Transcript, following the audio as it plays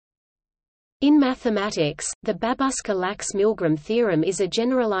In mathematics, the Babuška-Lax-Milgram theorem is a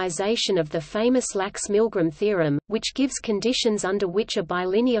generalization of the famous Lax-Milgram theorem, which gives conditions under which a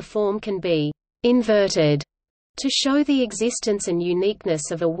bilinear form can be inverted to show the existence and uniqueness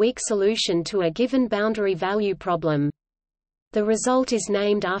of a weak solution to a given boundary value problem. The result is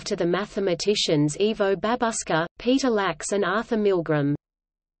named after the mathematicians Ivo Babuška, Peter Lax and Arthur Milgram.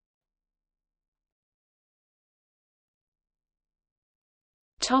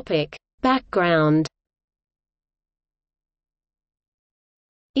 Background.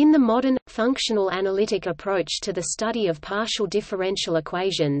 In the modern, functional analytic approach to the study of partial differential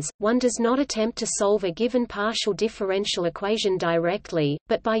equations, one does not attempt to solve a given partial differential equation directly,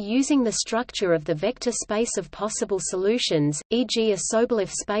 but by using the structure of the vector space of possible solutions, e.g. a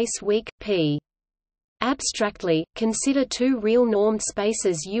Sobolev space weak, P. Abstractly, consider two real normed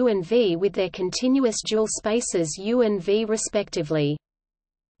spaces U and V with their continuous dual spaces U and V respectively.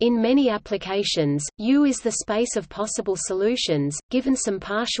 In many applications, U is the space of possible solutions. Given some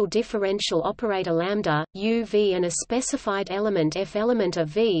partial differential operator lambda, U V and a specified element F element of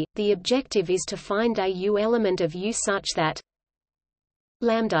V, the objective is to find a U element of U such that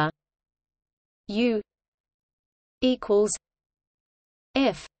lambda U equals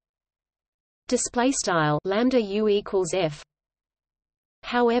F. Display style lambda U equals F.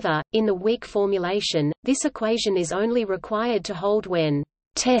 However, in the weak formulation, this equation is only required to hold when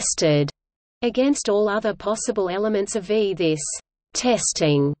tested against all other possible elements of V. This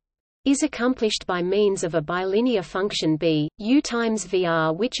testing is accomplished by means of a bilinear function B, U times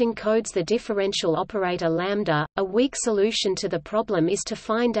VR, which encodes the differential operator lambda. A weak solution to the problem is to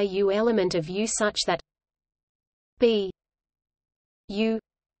find a U element of U such that B U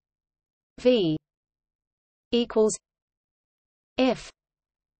V equals F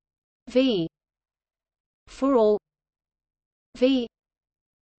V for all V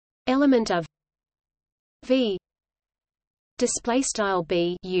element of V. Display style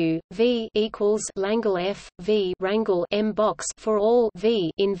B U V equals Langle F V wrangle M box for all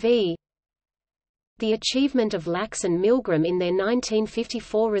V in V. The achievement of Lax and Milgram in their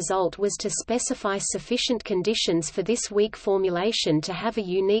 1954 result was to specify sufficient conditions for this weak formulation to have a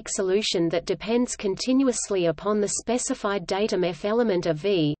unique solution that depends continuously upon the specified datum F element of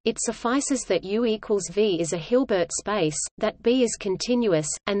V. It suffices that U equals V is a Hilbert space, that B is continuous,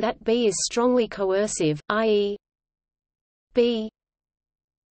 and that B is strongly coercive, i.e. B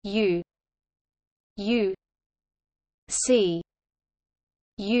U U C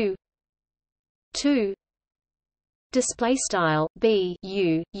U 2 display style B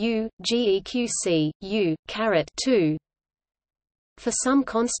U U GEQC U caret 2 for some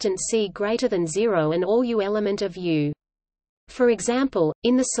constant C greater than 0 and all U element of U. For example,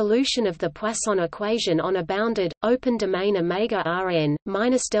 in the solution of the Poisson equation on a bounded, open domain omega Rn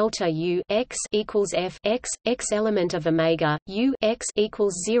minus delta U x equals F x x element of omega U x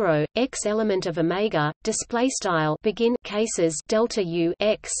equals 0 x element of omega display style begin cases delta U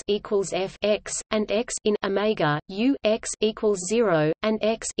x equals F x and x in omega U x equals 0 and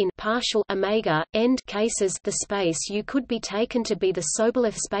x in partial omega end cases the space U could be taken to be the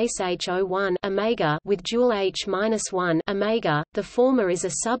Sobolev space H01 omega with dual H-1 omega. The former is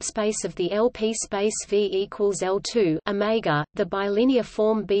a subspace of the LP space V equals L2 omega. The bilinear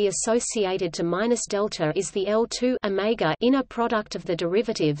form B associated to minus delta is the L2 omega inner product of the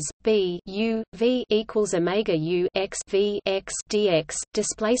derivatives B U V equals omega U x V x dx.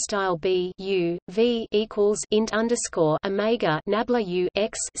 Display style B U V equals int underscore omega nabla U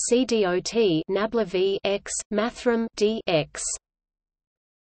x C dot nabla V x mathrm d x.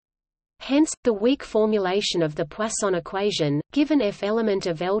 Hence, the weak formulation of the Poisson equation, given F element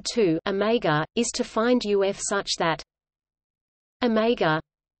of L2 omega, is to find UF such that omega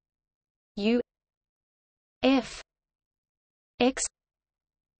U F x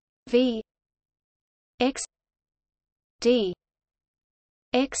V x d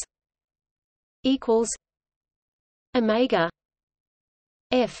x equals omega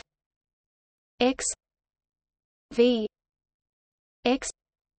F x V x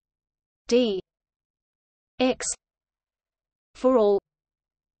d x for all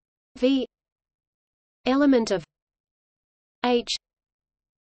V element of H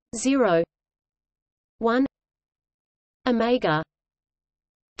 0 1 omega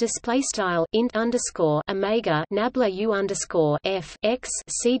display style int underscore omega nabla U underscore F x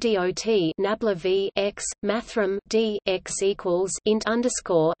C dot nabla V x mathrm d x equals int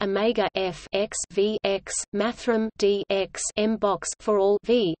underscore omega F x V x mathrm d x M box for all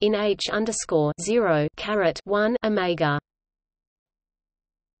V in H underscore 0 caret 1 omega.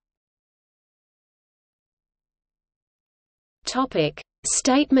 Topic: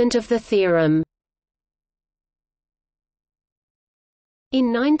 Statement of the theorem. In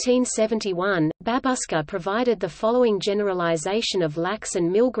 1971, Babuška provided the following generalization of Lax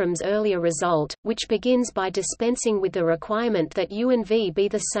and Milgram's earlier result, which begins by dispensing with the requirement that U and V be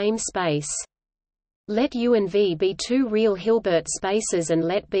the same space. Let U and V be two real Hilbert spaces and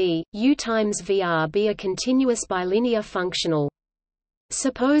let B, U times VR be a continuous bilinear functional.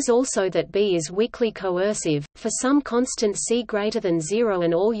 Suppose also that B is weakly coercive, for some constant C greater than 0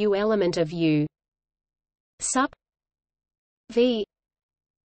 and all U element of U. Sup V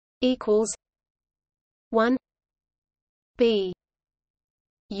equals 1 B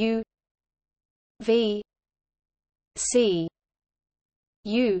U V C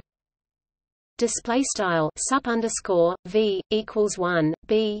U. Display style sup underscore V equals 1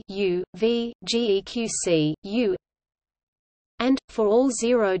 B U V GEQ C U, and for all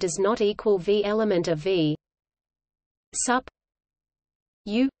 0 does not equal V element of V. Sup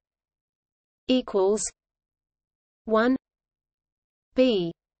U equals 1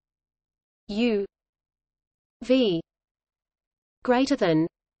 B U V greater than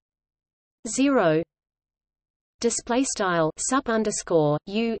 0. Display style sup underscore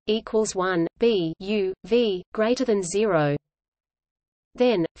U equals 1 B U V greater than 0.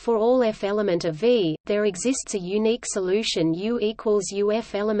 Then, for all F element of V, there exists a unique solution U equals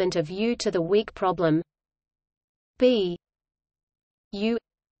UF element of U to the weak problem B U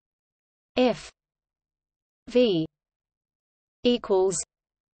F V equals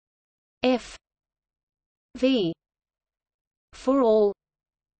F V for all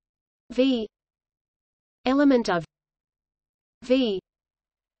V element of V.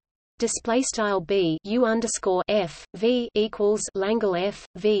 Display style B U underscore F V equals Langle F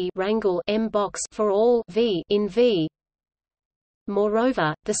V wrangle M box for all V in V.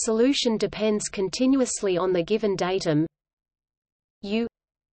 Moreover, the solution depends continuously on the given datum U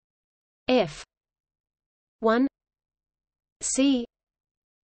F 1 C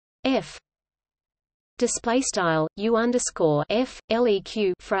F. Display style U underscore F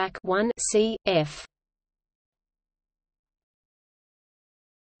LEQ frac 1 C F.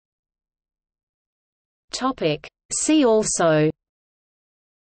 Topic. See also: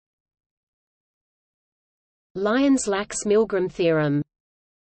 Lyons-Lax-Milgram theorem.